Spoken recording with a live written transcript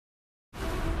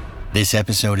This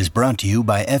episode is brought to you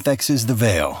by FX's The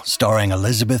Veil, starring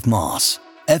Elizabeth Moss.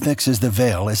 FX's The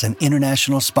Veil is an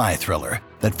international spy thriller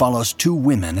that follows two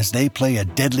women as they play a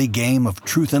deadly game of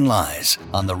truth and lies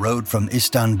on the road from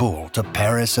Istanbul to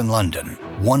Paris and London.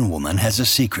 One woman has a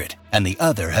secret, and the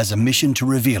other has a mission to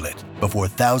reveal it before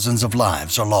thousands of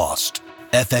lives are lost.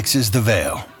 FX's The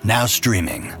Veil, now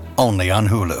streaming, only on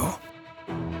Hulu.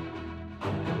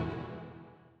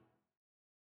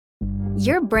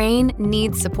 Your brain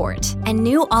needs support, and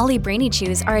new Ollie Brainy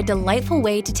Chews are a delightful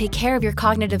way to take care of your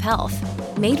cognitive health.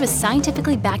 Made with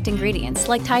scientifically backed ingredients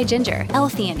like Thai ginger,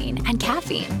 L-theanine, and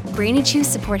caffeine, Brainy Chews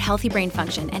support healthy brain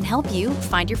function and help you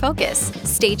find your focus,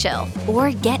 stay chill,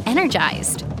 or get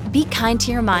energized. Be kind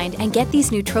to your mind and get these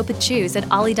nootropic chews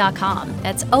at ollie.com.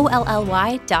 That's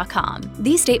OLLY.com.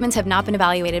 These statements have not been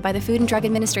evaluated by the Food and Drug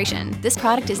Administration. This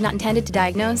product is not intended to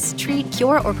diagnose, treat,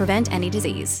 cure, or prevent any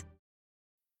disease.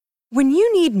 When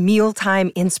you need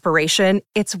mealtime inspiration,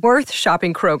 it's worth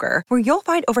shopping Kroger, where you'll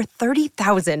find over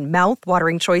 30,000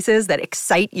 mouth-watering choices that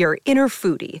excite your inner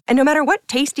foodie. And no matter what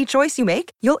tasty choice you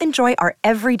make, you'll enjoy our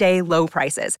everyday low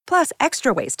prices, plus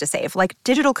extra ways to save, like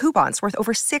digital coupons worth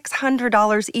over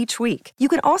 $600 each week. You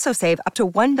can also save up to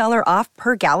 $1 off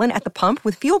per gallon at the pump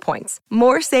with fuel points.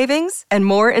 More savings and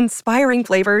more inspiring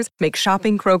flavors make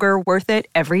shopping Kroger worth it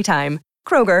every time.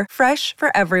 Kroger, fresh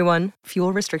for everyone.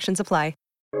 Fuel restrictions apply.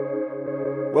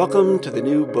 Welcome to the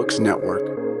New Books Network.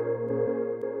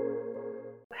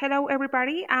 Hello,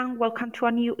 everybody, and welcome to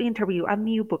a new interview at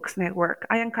New Books Network.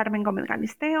 I am Carmen Gomez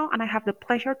Galisteo, and I have the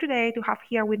pleasure today to have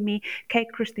here with me Kate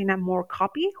Christina Moore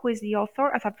Copy, who is the author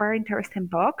of a very interesting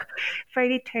book,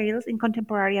 Fairy Tales in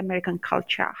Contemporary American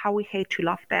Culture, How We Hate to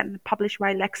Love Them, published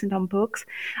by Lexington Books,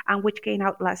 and which came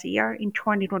out last year in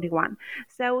 2021.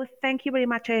 So thank you very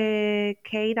much,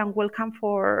 Kate, and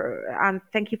and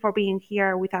thank you for being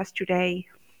here with us today.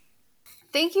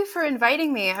 Thank you for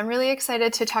inviting me. I'm really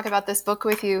excited to talk about this book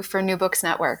with you for New Books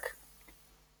Network.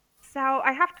 So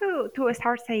I have to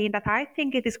start saying that I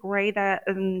think it is great that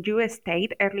you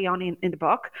state early on in the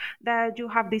book that you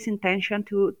have this intention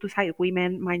to cite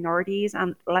women, minorities,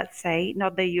 and let's say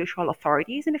not the usual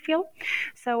authorities in the field,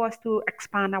 so as to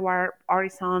expand our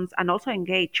horizons and also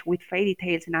engage with fairy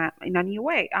tales in a new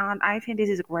way. And I think this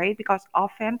is great because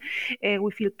often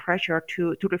we feel pressure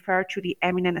to refer to the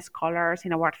eminent scholars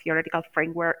in our theoretical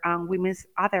framework, and we miss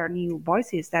other new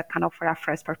voices that can offer a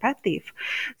fresh perspective.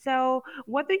 So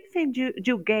what do you think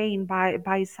you gain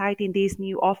by citing these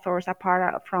new authors,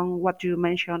 apart from what you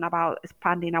mentioned about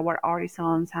expanding our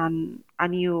horizons and a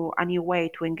new way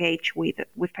to engage with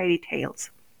fairy tales?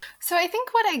 So I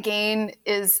think what I gain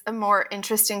is a more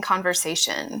interesting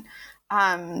conversation.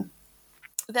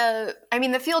 The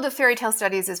field of fairy tale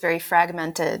studies is very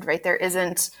fragmented, right? There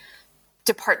isn't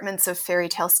departments of fairy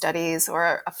tale studies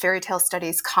or a fairy tale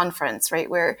studies conference, right?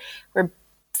 We're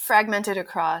fragmented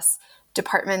across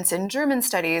departments in German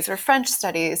studies or French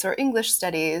studies or English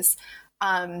studies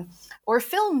or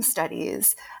film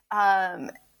studies.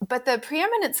 But the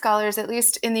preeminent scholars, at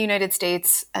least in the United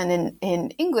States and in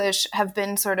English, have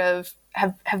been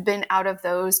have been out of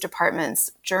those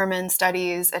departments: German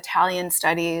studies, Italian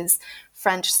studies,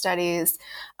 French studies.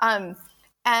 And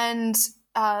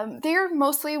they're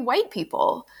mostly white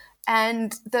people.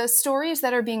 And the stories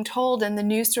that are being told and the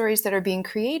new stories that are being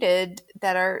created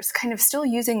that are kind of still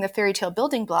using the fairy tale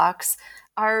building blocks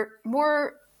are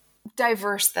more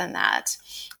diverse than that.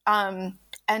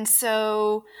 And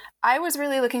so I was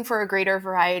really looking for a greater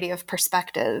variety of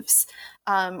perspectives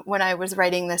when I was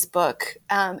writing this book.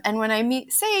 And when I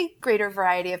say greater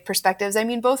variety of perspectives, I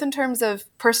mean both in terms of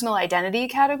personal identity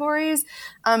categories,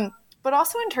 but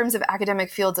also in terms of academic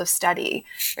fields of study,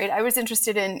 right? I was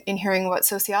interested in hearing what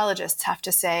sociologists have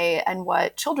to say and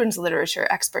what children's literature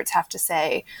experts have to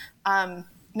say,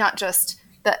 not just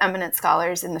the eminent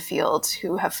scholars in the field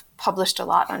who have published a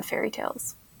lot on fairy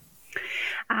tales.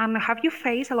 Have you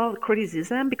faced a lot of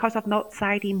criticism because of not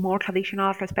citing more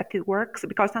traditional respected works?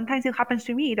 Because sometimes it happens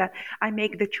to me that I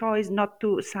make the choice not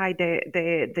to cite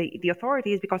the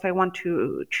authorities because I want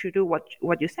to do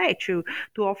what you say, to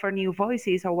offer new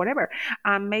voices or whatever.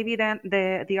 Maybe then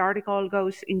the article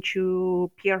goes into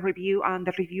peer review and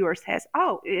the reviewer says,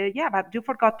 yeah, but you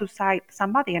forgot to cite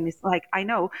somebody. And it's like, I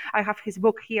know, I have his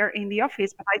book here in the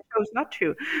office, but I chose not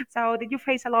to. So did you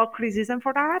face a lot of criticism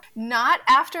for that? Not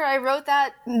after I wrote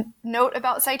that note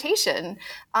about citation.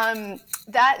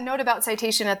 That note about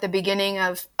citation at the beginning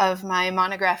of my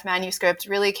monograph manuscript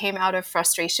really came out of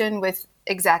frustration with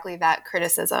exactly that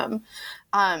criticism.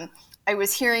 I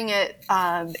was hearing it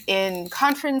in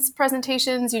conference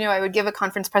presentations. I would give a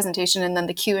conference presentation and then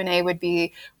the Q&A would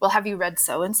be, well, have you read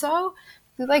so-and-so?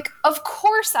 Like, of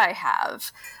course I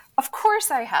have. Of course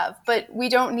I have, but we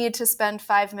don't need to spend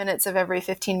 5 minutes of every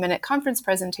 15-minute conference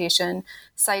presentation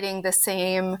citing the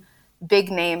same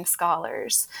big name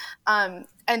scholars. And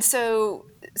so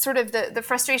sort of the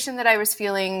frustration that I was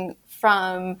feeling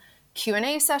from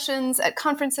Q&A sessions at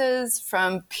conferences,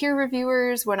 from peer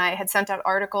reviewers when I had sent out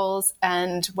articles,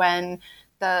 and when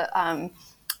the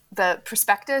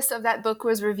prospectus of that book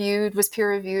was peer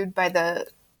reviewed by the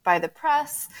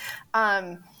press,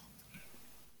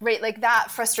 right? Like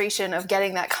that frustration of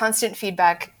getting that constant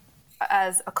feedback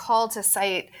as a call to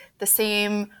cite the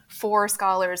same 4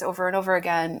 scholars over and over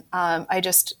again. I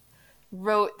just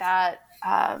wrote that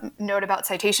note about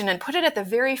citation and put it at the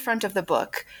very front of the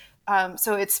book.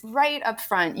 So it's right up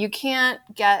front. You can't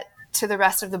get to the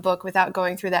rest of the book without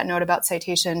going through that note about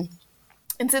citation.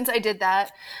 And since I did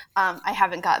that, I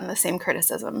haven't gotten the same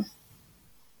criticism.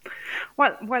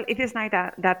 Well, it is nice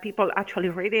that people actually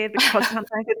read it, because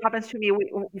sometimes it happens to me,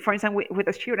 for instance, with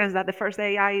the students, that the first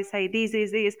day I say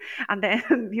this, and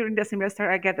then during the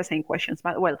semester I get the same questions.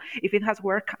 But well, if it has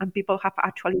worked and people have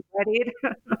actually read it,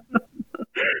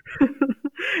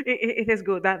 it is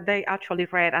good that they actually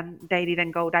read and they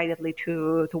didn't go directly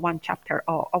to one chapter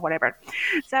or whatever.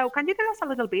 So can you tell us a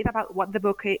little bit about what the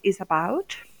book is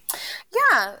about?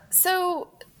 Yeah, so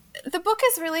the book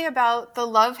is really about the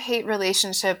love-hate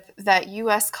relationship that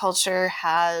U.S. culture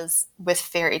has with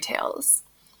fairy tales.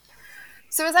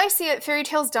 So as I see it, fairy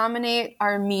tales dominate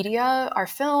our media, our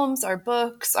films, our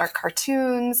books, our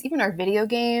cartoons, even our video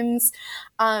games,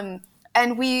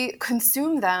 and we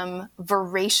consume them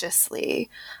voraciously.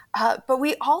 But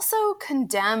we also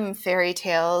condemn fairy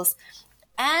tales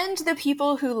and the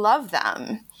people who love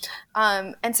them.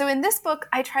 And so in this book,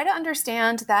 I try to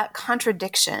understand that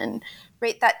contradiction,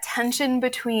 right? That tension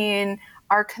between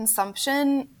our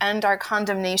consumption and our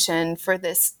condemnation for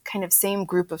this kind of same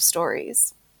group of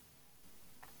stories.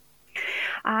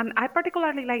 I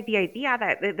particularly like the idea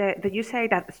that you say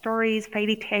that stories,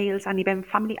 fairy tales, and even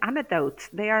family anecdotes,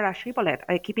 they are a shibboleth,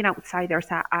 keeping outsiders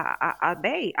at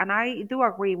bay. And I do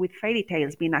agree with fairy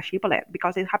tales being a shibboleth,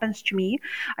 because it happens to me.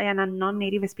 I am a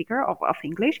non-native speaker of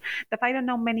English, that I don't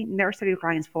know many nursery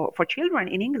rhymes for children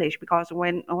in English, because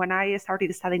when I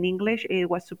started studying English, it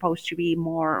was supposed to be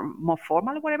more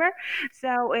formal or whatever.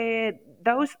 So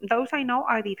those I know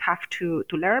I did have to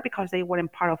learn, because they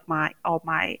weren't part of my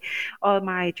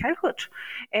childhood.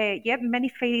 Yet many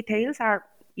fairy tales are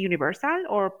universal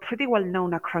or pretty well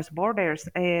known across borders,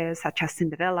 such as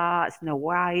Cinderella, Snow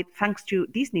White, thanks to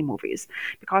Disney movies.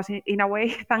 Because in a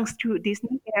way, thanks to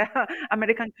Disney,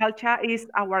 American culture is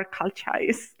our culture.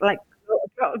 It's like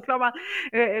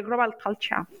global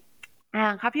culture.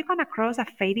 Have you come across a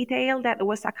fairy tale that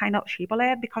was a kind of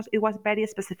shibboleth because it was very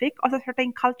specific of a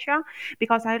certain culture?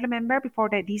 Because I remember before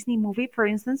the Disney movie, for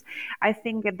instance, I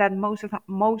think that most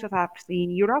of us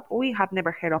in Europe, we have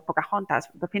never heard of Pocahontas.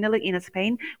 Definitely in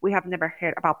Spain, we have never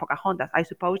heard about Pocahontas. I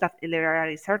suppose that in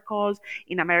literary circles,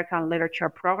 in American literature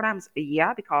programs,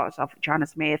 yeah, because of John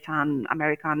Smith and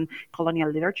American colonial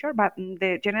literature. But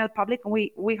the general public,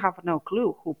 we have no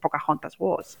clue who Pocahontas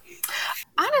was.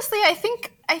 Honestly, I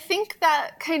think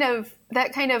that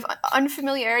kind of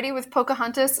unfamiliarity with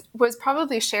Pocahontas was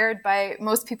probably shared by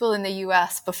most people in the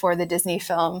U.S. before the Disney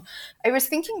film. I was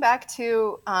thinking back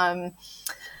to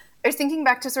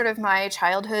sort of my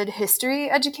childhood history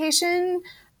education,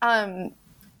 and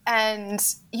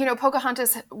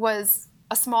Pocahontas was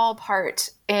a small part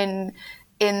in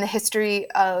the history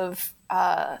of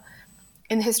the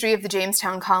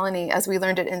Jamestown colony as we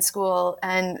learned it in school,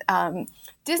 and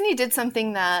Disney did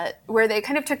something where they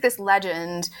kind of took this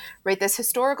legend, right? This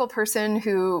historical person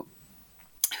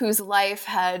whose life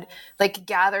had like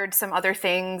gathered some other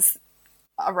things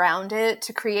around it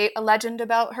to create a legend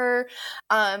about her.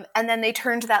 And then they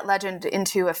turned that legend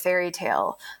into a fairy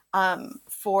tale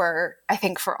for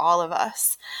all of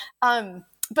us.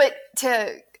 But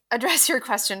to address your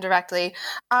question directly,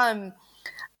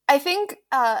 I think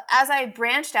as I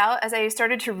branched out, as I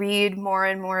started to read more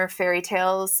and more fairy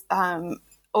tales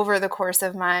over the course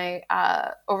of my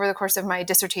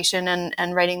dissertation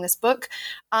and writing this book,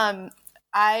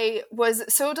 I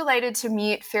was so delighted to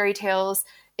meet fairy tales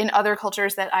in other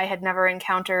cultures that I had never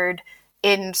encountered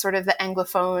in sort of the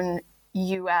Anglophone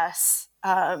U.S.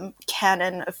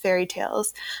 Canon of fairy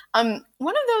tales. One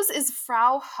of those is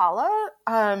Frau Holle.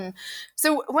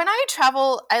 So when I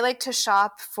travel, I like to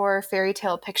shop for fairy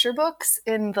tale picture books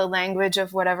in the language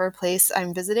of whatever place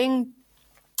I'm visiting.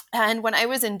 And when I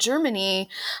was in Germany,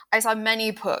 I saw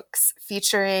many books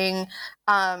featuring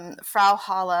Frau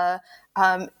Holle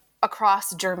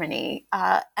across Germany.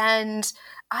 And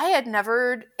I had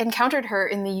never encountered her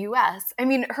in the US. I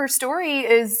mean, her story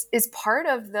is part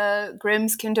of the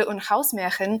Grimm's Kinder- und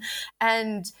Hausmärchen,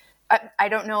 and I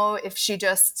don't know if she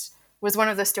just was one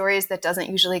of the stories that doesn't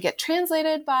usually get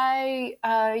translated by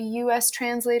US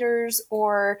translators,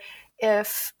 or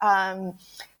if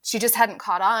she just hadn't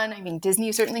caught on. I mean,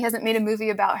 Disney certainly hasn't made a movie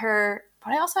about her,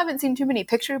 but I also haven't seen too many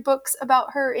picture books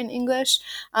about her in English.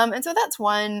 And so that's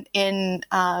one in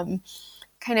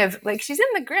kind of like, she's in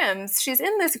the Grimms. She's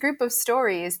in this group of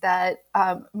stories that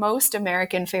most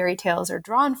American fairy tales are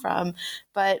drawn from.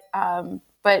 But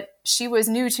she was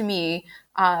new to me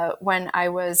when I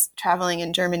was traveling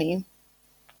in Germany.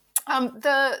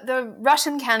 The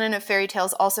Russian canon of fairy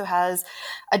tales also has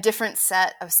a different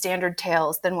set of standard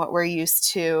tales than what we're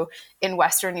used to in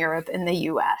Western Europe and the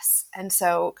US. And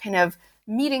so kind of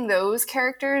meeting those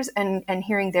characters and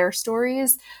hearing their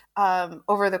stories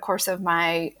over the course of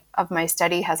my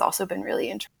study has also been really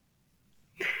interesting.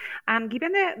 And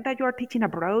given that you are teaching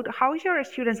abroad, how is your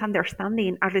students'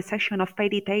 understanding and reception of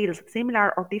fairy tales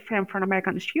similar or different from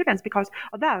American students? Because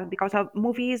of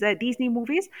movies, Disney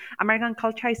movies, American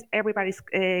culture is everybody's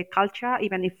culture,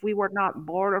 even if we were not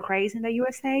born or raised in the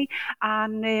USA.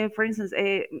 And for instance,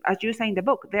 as you say in the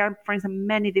book, there are, for instance,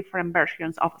 many different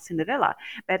versions of Cinderella.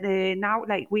 But now,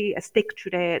 like, we stick to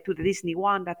the Disney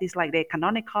one that is like the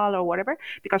canonical or whatever.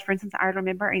 Because, for instance, I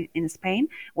remember in Spain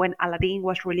when Aladdin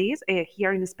was released.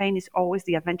 Here in Spain is always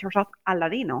the Adventures of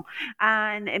Aladino,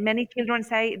 and many children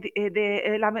say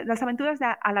Las Aventuras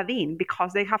de Aladdin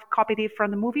because they have copied it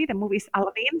from the movie. The movie is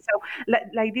Aladdin, so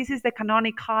like this is the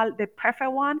canonical, the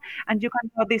perfect one, and you can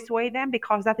not dissuade them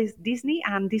because that is Disney,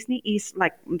 and Disney is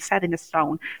like set in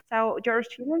stone. So your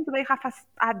students, do they have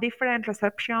a different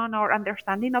reception or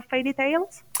understanding of fairy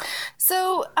tales?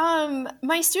 So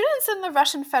my students in the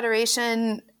Russian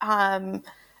Federation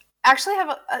actually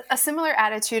have a similar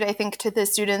attitude, I think, to the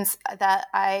students that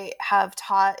I have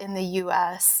taught in the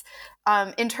US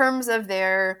in terms of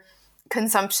their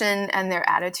consumption and their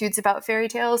attitudes about fairy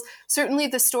tales. Certainly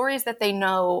the stories that they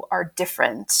know are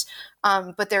different,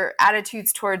 but their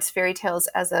attitudes towards fairy tales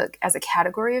as a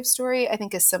category of story, I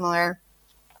think, is similar.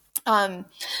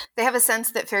 They have a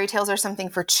sense that fairy tales are something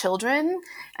for children,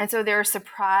 and so they're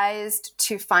surprised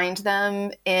to find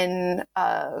them in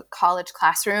a college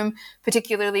classroom.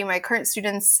 Particularly, my current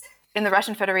students in the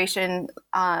Russian Federation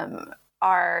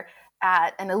are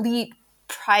at an elite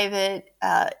private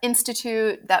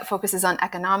institute that focuses on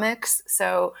economics.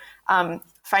 So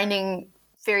finding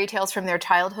fairy tales from their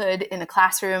childhood in a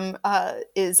classroom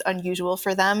is unusual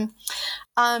for them.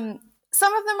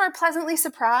 Some of them are pleasantly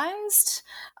surprised.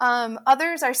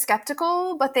 Others are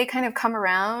skeptical, but they kind of come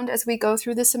around as we go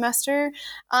through the semester.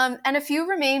 And a few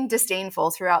remain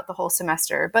disdainful throughout the whole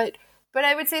semester. But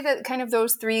I would say that kind of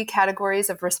those three categories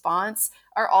of response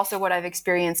are also what I've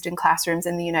experienced in classrooms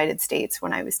in the United States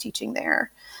when I was teaching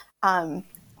there.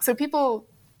 So people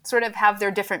sort of have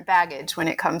their different baggage when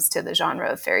it comes to the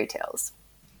genre of fairy tales.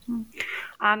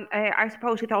 And I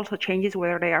suppose it also changes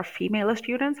whether they are female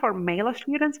students or male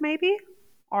students, maybe,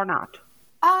 or not.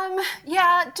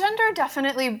 Yeah, gender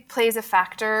definitely plays a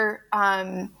factor.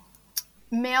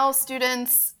 Male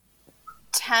students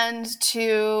tend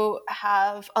to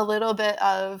have a little bit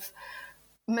of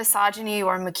misogyny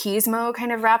or machismo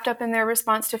kind of wrapped up in their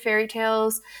response to fairy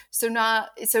tales.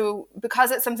 So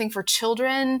because it's something for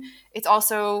children, it's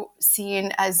also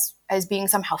seen as being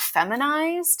somehow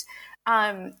feminized.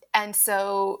 And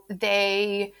so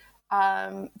they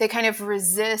kind of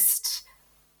resist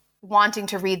wanting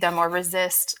to read them or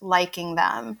resist liking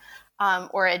them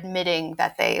or admitting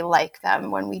that they like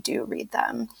them when we do read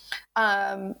them.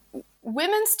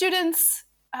 Women students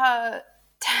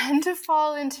tend to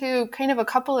fall into kind of a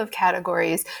couple of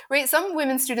categories, right? Some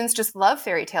women students just love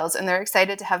fairy tales and they're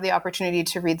excited to have the opportunity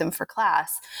to read them for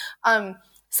class.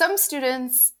 Some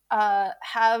students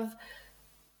have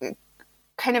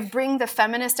kind of bring the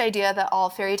feminist idea that all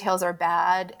fairy tales are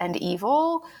bad and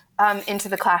evil into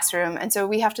the classroom. And so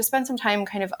we have to spend some time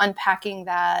kind of unpacking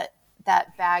that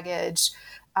baggage.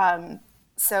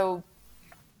 So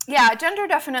yeah, gender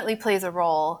definitely plays a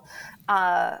role.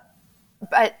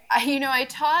 But I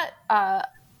taught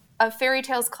a fairy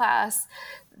tales class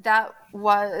that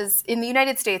was in the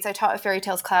United States. I taught a fairy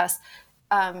tales class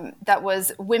that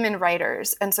was women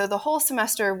writers. And so the whole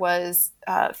semester was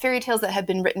fairy tales that had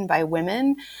been written by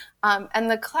women.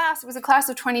 And the class was a class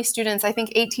of 20 students. I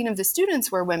think 18 of the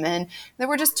students were women. There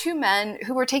were just 2 men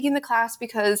who were taking the class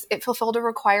because it fulfilled a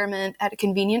requirement at a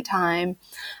convenient time.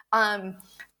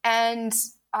 And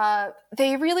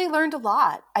they really learned a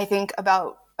lot, I think,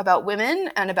 about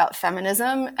women and about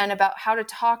feminism and about how to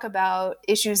talk about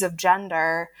issues of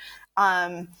gender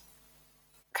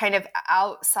kind of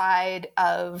outside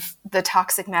of the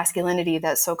toxic masculinity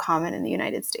that's so common in the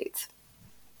United States.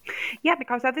 Yeah,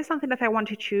 because that is something that I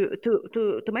wanted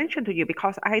to mention to you,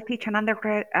 because I teach an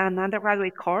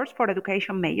undergraduate course for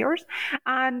education majors,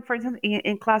 and for instance,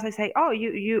 in class I say, oh,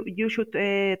 you should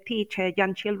teach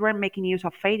young children making use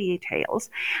of fairy tales,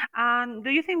 and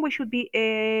do you think we should be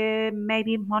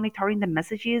maybe monitoring the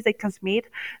messages they transmit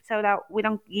so that we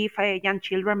don't give young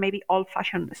children maybe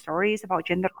old-fashioned stories about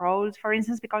gender roles, for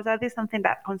instance, because that is something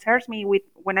that concerns me with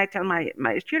when I tell my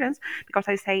students, because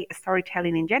I say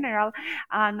storytelling in general.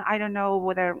 And I don't know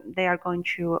whether they are going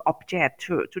to object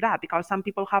to that, because some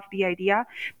people have the idea,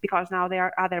 because now there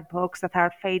are other books that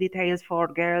are fairy tales for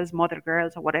girls, mother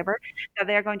girls, or whatever, that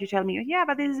they are going to tell me, yeah,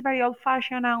 but this is very old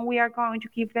fashioned, and we are going to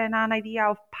give them an idea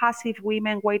of passive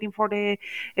women waiting for the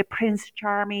Prince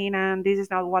Charming, and this is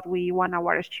not what we want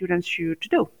our students to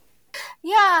do.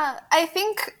 Yeah, I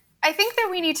think that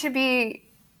we need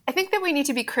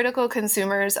to be critical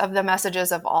consumers of the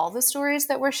messages of all the stories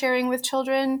that we're sharing with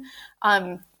children.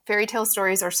 Fairy tale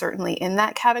stories are certainly in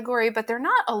that category, but they're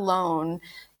not alone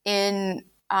in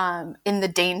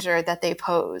the danger that they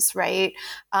pose, right?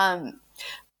 But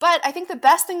I think the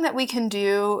best thing that we can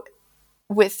do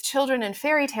with children and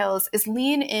fairy tales is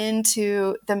lean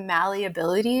into the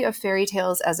malleability of fairy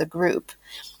tales as a group,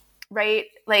 right?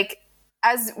 Like,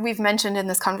 as we've mentioned in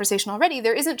this conversation already,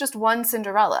 there isn't just one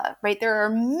Cinderella, right? There are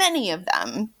many of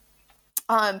them.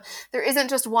 There isn't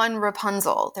just one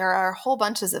Rapunzel. There are whole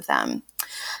bunches of them.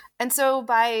 And so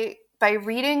by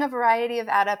reading a variety of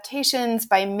adaptations,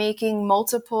 by making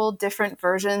multiple different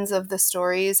versions of the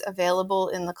stories available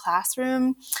in the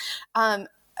classroom, I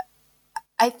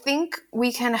think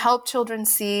we can help children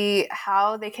see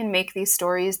how they can make these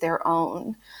stories their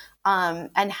own,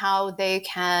 and how they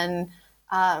can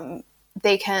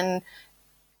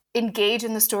engage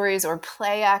in the stories, or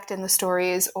play act in the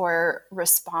stories, or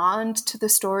respond to the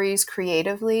stories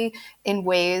creatively in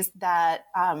ways that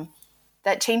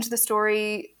that change the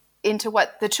story into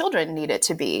what the children need it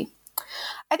to be.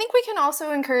 I think we can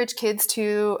also encourage kids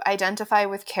to identify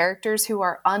with characters who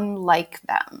are unlike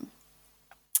them.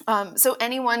 So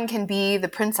anyone can be the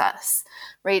princess,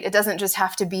 right? It doesn't just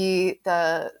have to be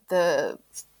the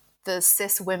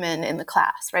cis women in the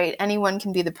class, right? Anyone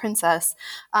can be the princess,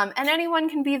 and anyone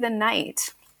can be the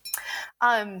knight.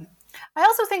 I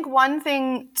also think one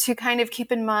thing to kind of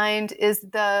keep in mind is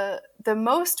the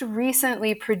most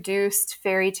recently produced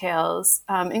fairy tales,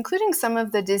 including some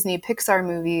of the Disney Pixar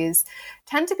movies,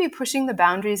 tend to be pushing the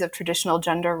boundaries of traditional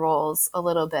gender roles a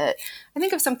little bit. I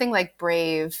think of something like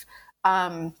Brave,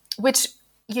 which,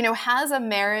 has a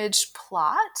marriage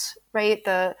plot, right?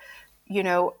 Her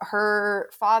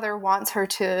father wants her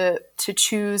to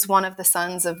choose one of the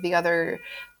sons of the other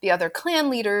clan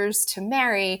leaders to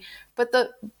marry, but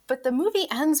the movie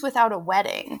ends without a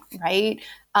wedding, right?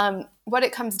 What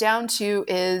it comes down to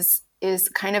is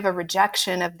kind of a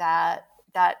rejection of that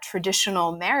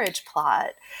traditional marriage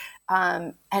plot,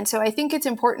 and so I think it's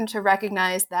important to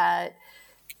recognize that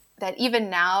even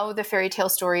now the fairy tale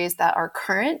stories that are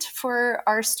current for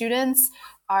our students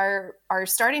are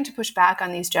starting to push back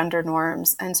on these gender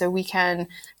norms. And so we can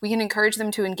encourage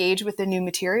them to engage with the new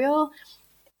material,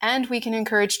 and we can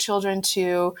encourage children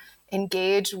to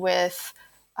engage with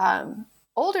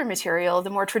older material, the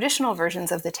more traditional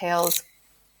versions of the tales,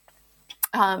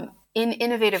 in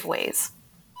innovative ways.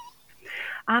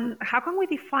 And how can we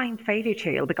define fairy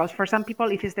tale? Because for some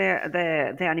people, it is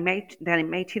the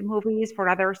animated movies. For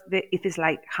others, it is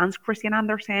like Hans Christian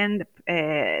Andersen,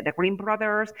 the Grimm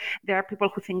brothers. There are people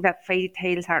who think that fairy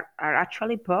tales are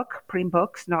actually print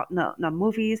books, not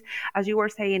movies. As you were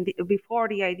saying before,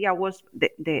 the idea was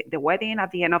the wedding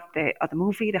at the end of the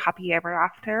movie, the happy ever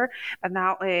after. But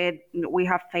now we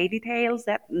have fairy tales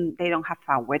that they don't have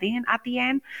a wedding at the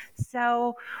end.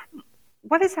 So,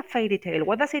 what is a fairy tale?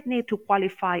 What does it need to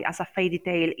qualify as a fairy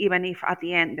tale, even if at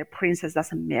the end the princess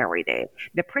doesn't marry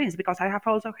the prince? Because I have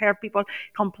also heard people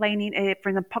complaining, for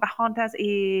example, Pocahontas,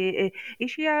 is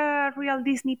she a real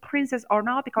Disney princess or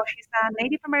not? Because she's a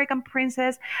Native American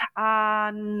princess.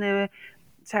 And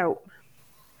So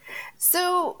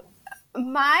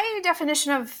my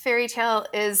definition of fairy tale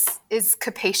is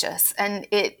capacious, and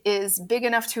it is big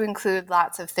enough to include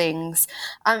lots of things.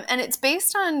 And it's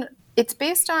based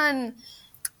on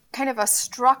kind of a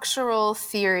structural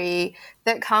theory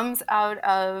that comes out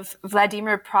of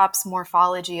Vladimir Prop's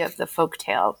morphology of the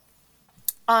folktale.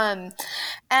 And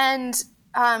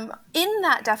in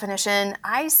that definition,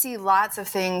 I see lots of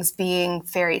things being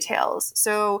fairy tales.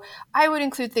 So I would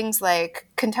include things like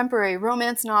contemporary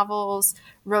romance novels,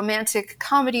 romantic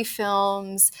comedy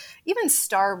films, even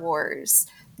Star Wars.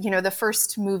 the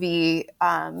first movie,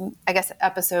 I guess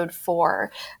episode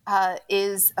 4,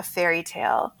 is a fairy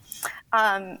tale.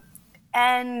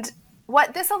 And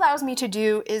what this allows me to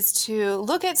do is to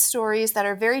look at stories that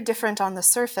are very different on the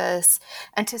surface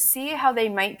and to see how they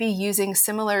might be using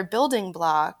similar building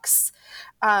blocks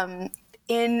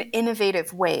in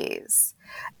innovative ways.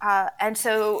 And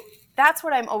so that's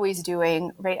what I'm always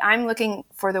doing, right? I'm looking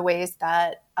for the ways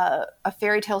that a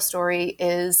fairy tale story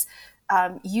is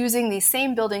using these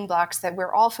same building blocks that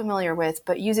we're all familiar with,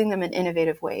 but using them in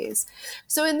innovative ways.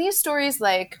 So in these stories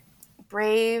like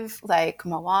Brave, like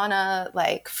Moana,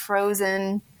 like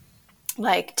Frozen,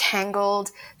 like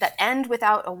Tangled, that end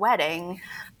without a wedding,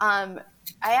 I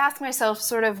ask myself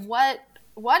sort of what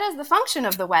is the function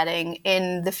of the wedding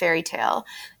in the fairy tale?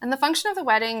 And the function of the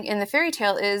wedding in the fairy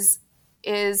tale is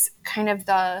kind of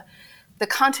the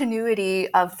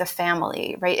continuity of the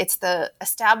family, right? It's the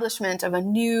establishment of a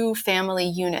new family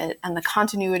unit and the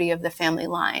continuity of the family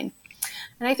line.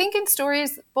 And I think in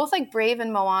stories, both like Brave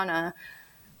and Moana,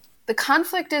 the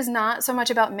conflict is not so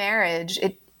much about marriage.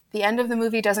 The end of the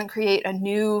movie doesn't create a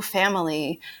new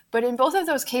family. But in both of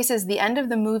those cases, the end of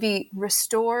the movie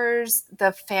restores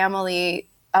the family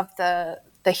of the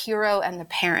hero and the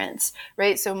parents,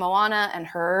 right? So Moana and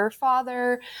her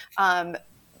father,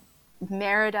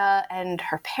 Merida and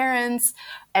her parents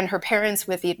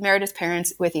with Merida's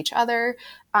parents with each other.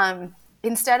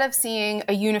 Instead of seeing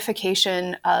a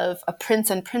unification of a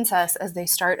prince and princess as they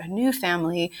start a new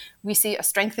family, we see a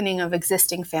strengthening of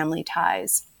existing family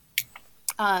ties.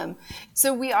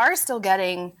 So we are still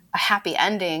getting a happy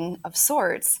ending of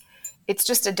sorts. It's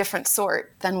just a different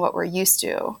sort than what we're used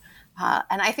to.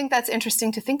 And I think that's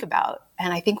interesting to think about.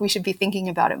 And I think we should be thinking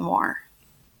about it more.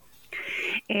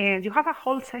 And you have a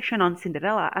whole session on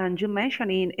Cinderella, and you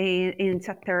mentioned in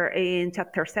chapter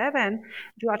 7,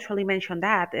 you actually mentioned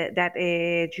that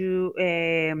you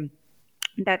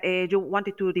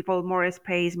wanted to devote more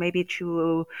space maybe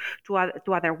to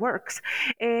other works.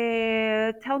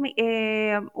 Tell me,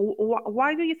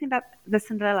 why do you think that the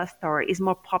Cinderella story is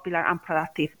more popular and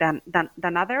productive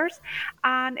than others?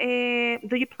 And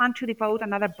do you plan to devote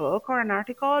another book or an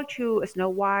article to Snow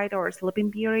White or Sleeping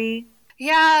Beauty?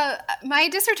 Yeah, my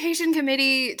dissertation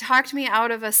committee talked me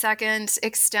out of a second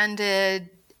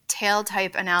extended tale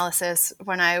type analysis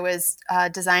when I was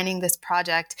designing this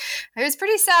project. I was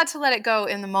pretty sad to let it go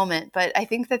in the moment, but I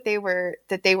think that they were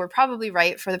probably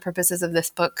right for the purposes of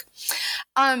this book.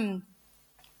 I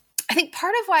think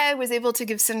part of why I was able to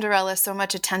give Cinderella so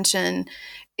much attention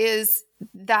is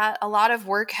that a lot of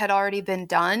work had already been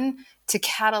done to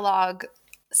catalog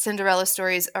Cinderella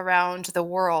stories around the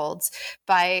world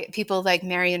by people like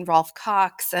Marion Rolfe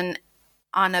Cox and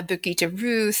Anna Bukita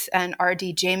Ruth and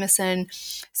R.D. Jameson.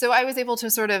 So I was able to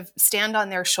sort of stand on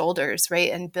their shoulders,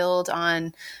 right, and build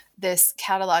on this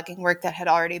cataloging work that had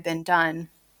already been done.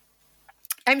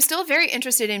 I'm still very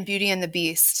interested in Beauty and the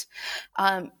Beast.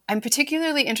 I'm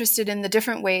particularly interested in the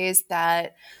different ways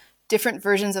that different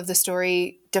versions of the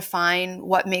story define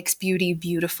what makes beauty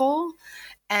beautiful,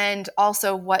 and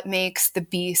also what makes the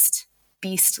beast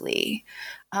beastly.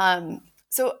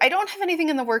 So I don't have anything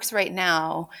in the works right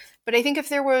now, but I think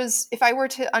if I were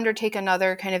to undertake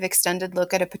another kind of extended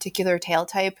look at a particular tale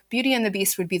type, Beauty and the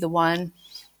Beast would be the one.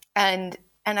 And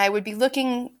I would be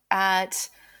looking at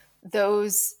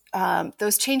those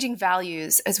changing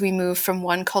values as we move from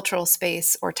one cultural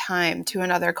space or time to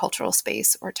another cultural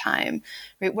space or time,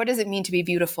 right? What does it mean to be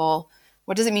beautiful?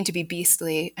 What does it mean to be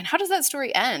beastly? And how does that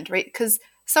story end, right? Because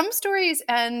some stories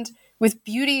end with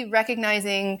Beauty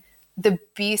recognizing the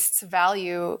beast's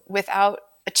value without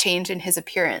a change in his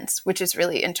appearance, which is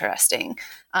really interesting.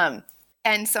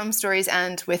 And some stories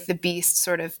end with the beast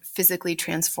sort of physically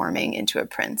transforming into a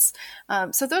prince.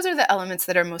 So those are the elements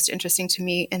that are most interesting to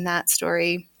me in that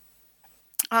story.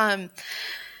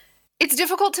 It's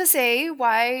difficult to say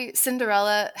why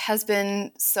Cinderella has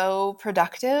been so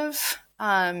productive.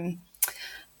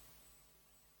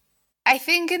 I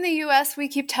think in the US, we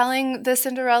keep telling the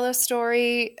Cinderella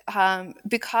story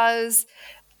because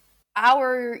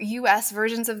our US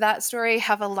versions of that story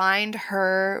have aligned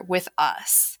her with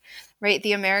us, right?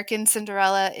 The American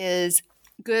Cinderella is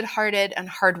good-hearted and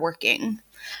hardworking.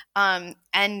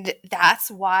 And that's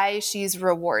why she's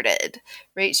rewarded,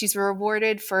 right? She's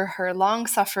rewarded for her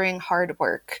long-suffering hard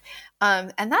work.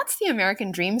 And that's the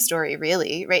American dream story,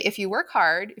 really, right? If you work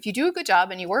hard, if you do a good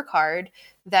job and you work hard,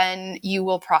 then you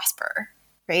will prosper,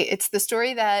 right? It's the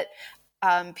story that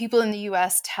people in the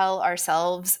US tell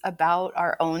ourselves about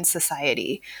our own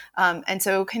society. And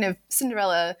so kind of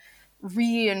Cinderella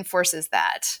reinforces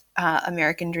that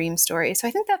American dream story. So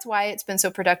I think that's why it's been so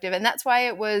productive. And that's why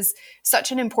it was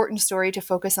such an important story to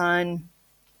focus on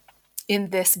in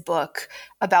this book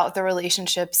about the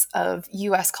relationships of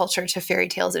US culture to fairy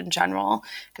tales in general.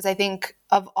 Because I think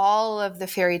of all of the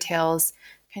fairy tales,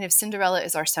 kind of Cinderella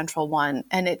is our central one.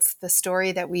 And it's the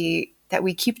story that we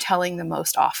keep telling the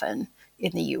most often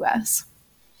in the US.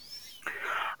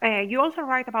 You also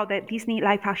write about the Disney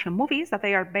live action movies, that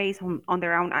they are based on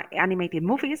their own animated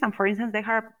movies. And for instance,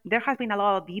 there has been a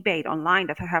lot of debate online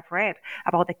that I have read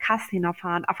about the casting of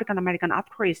an African American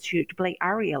actress to play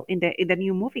Ariel in the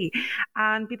new movie.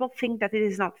 And people think that it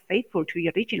is not faithful to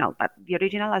the original, but the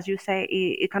original, as you say,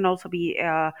 it can also be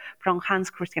from Hans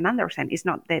Christian Andersen. It's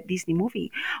not the Disney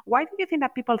movie. Why do you think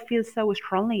that people feel so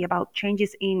strongly about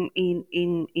changes in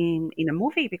a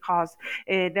movie? Because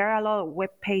there are a lot of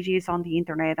web pages on the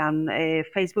internet and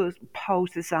Facebook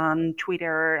posts and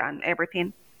Twitter and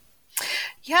everything.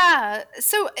 Yeah.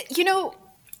 So,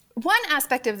 one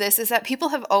aspect of this is that people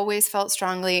have always felt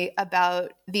strongly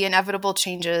about the inevitable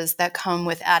changes that come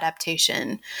with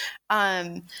adaptation.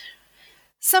 Some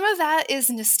of that is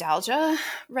nostalgia,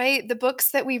 right? The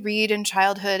books that we read in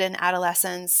childhood and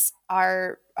adolescence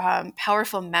are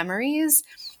powerful memories.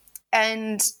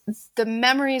 And the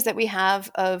memories that we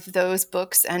have of those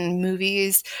books and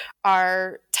movies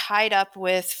are tied up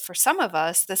with, for some of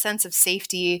us, the sense of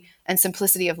safety and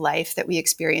simplicity of life that we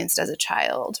experienced as a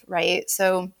child, right?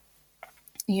 So,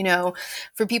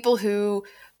 for people who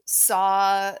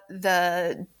saw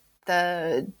the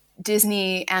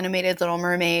Disney animated Little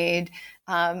Mermaid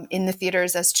in the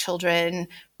theaters as children,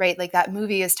 right? Like that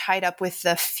movie is tied up with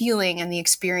the feeling and the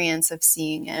experience of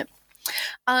seeing it.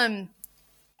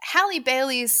 Halle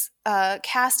Bailey's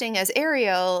casting as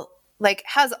Ariel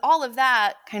has all of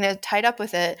that kind of tied up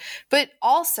with it, but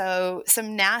also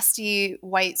some nasty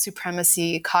white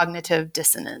supremacy cognitive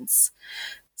dissonance.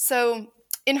 So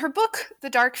in her book, The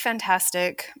Dark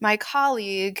Fantastic, my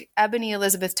colleague, Ebony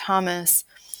Elizabeth Thomas,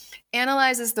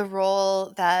 analyzes the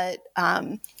role that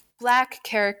Black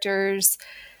characters,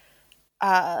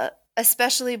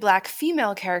 especially Black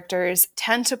female characters,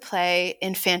 tend to play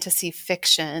in fantasy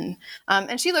fiction.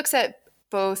 And she looks at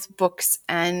both books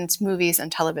and movies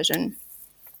and television.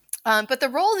 But the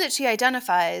role that she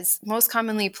identifies, most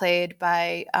commonly played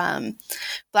by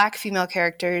Black female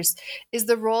characters, is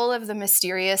the role of the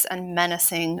mysterious and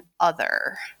menacing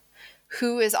other,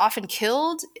 who is often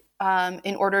killed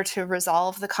in order to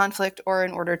resolve the conflict or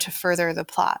in order to further the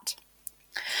plot.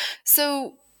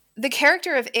 So the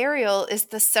character of Ariel is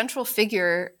the central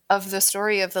figure of the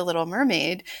story of The Little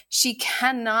Mermaid. She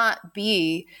cannot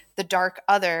be the dark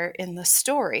other in the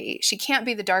story. She can't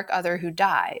be the dark other who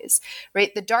dies,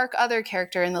 right? The dark other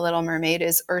character in The Little Mermaid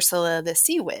is Ursula the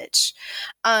Sea Witch.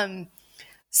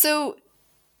 So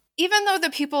even though the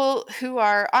people who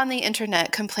are on the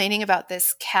internet complaining about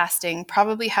this casting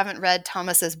probably haven't read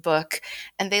Thomas's book,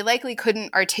 and they likely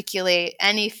couldn't articulate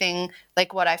anything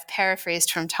like what I've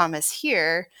paraphrased from Thomas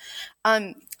here,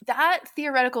 that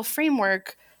theoretical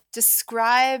framework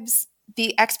describes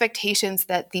the expectations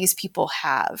that these people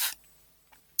have.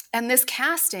 And this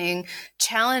casting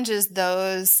challenges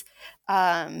those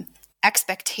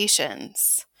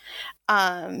expectations.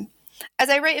 As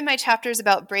I write in my chapters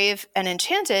about Brave and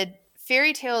Enchanted,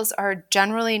 fairy tales are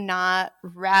generally not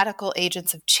radical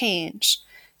agents of change.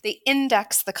 They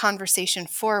index the conversation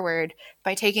forward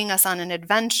by taking us on an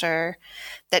adventure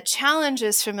that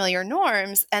challenges familiar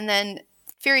norms, and then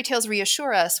fairy tales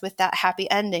reassure us with that happy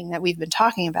ending that we've been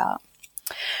talking about.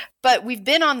 But we've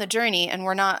been on the journey, and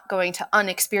we're not going to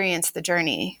unexperience the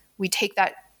journey. We take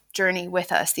that journey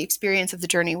with us, the experience of the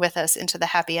journey with us, into the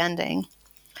happy ending.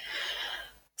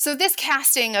 So this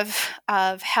casting of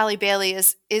Halle Bailey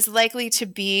is likely to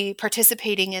be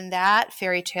participating in that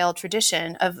fairy tale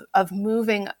tradition of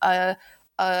moving an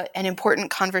important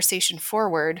conversation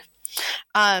forward.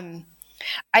 I'm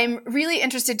really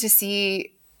interested to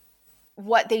see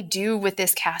what they do with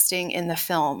this casting in the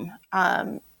film.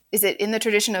 Is it in the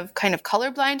tradition of kind of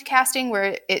colorblind casting,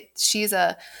 where she's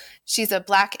a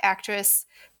Black actress,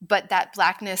 but that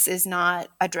Blackness is not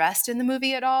addressed in the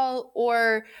movie at all,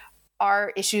 or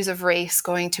are issues of race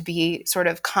going to be sort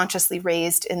of consciously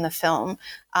raised in the film?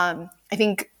 I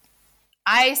think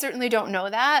I certainly don't know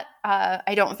that.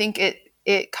 I don't think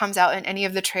it comes out in any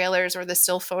of the trailers or the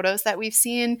still photos that we've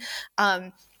seen.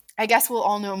 I guess we'll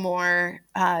all know more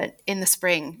in the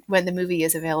spring when the movie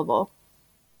is available.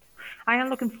 I am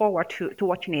looking forward to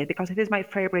watching it because it is my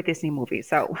favorite Disney movie,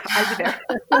 so I'll be there.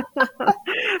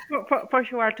 For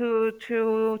sure,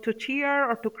 to cheer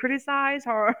or to criticize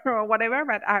or whatever,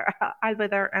 but I'll be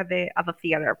there at the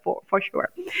theater for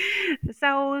sure.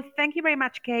 So thank you very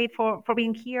much, Kate, for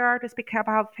being here to speak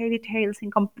about fairy tales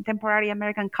in contemporary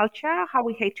American culture, How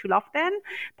We Hate to Love Them,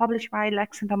 published by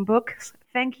Lexington Books.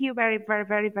 Thank you very, very,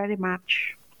 very, very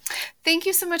much. Thank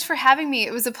you so much for having me.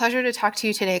 It was a pleasure to talk to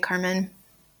you today, Carmen.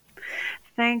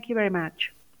 Thank you very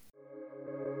much.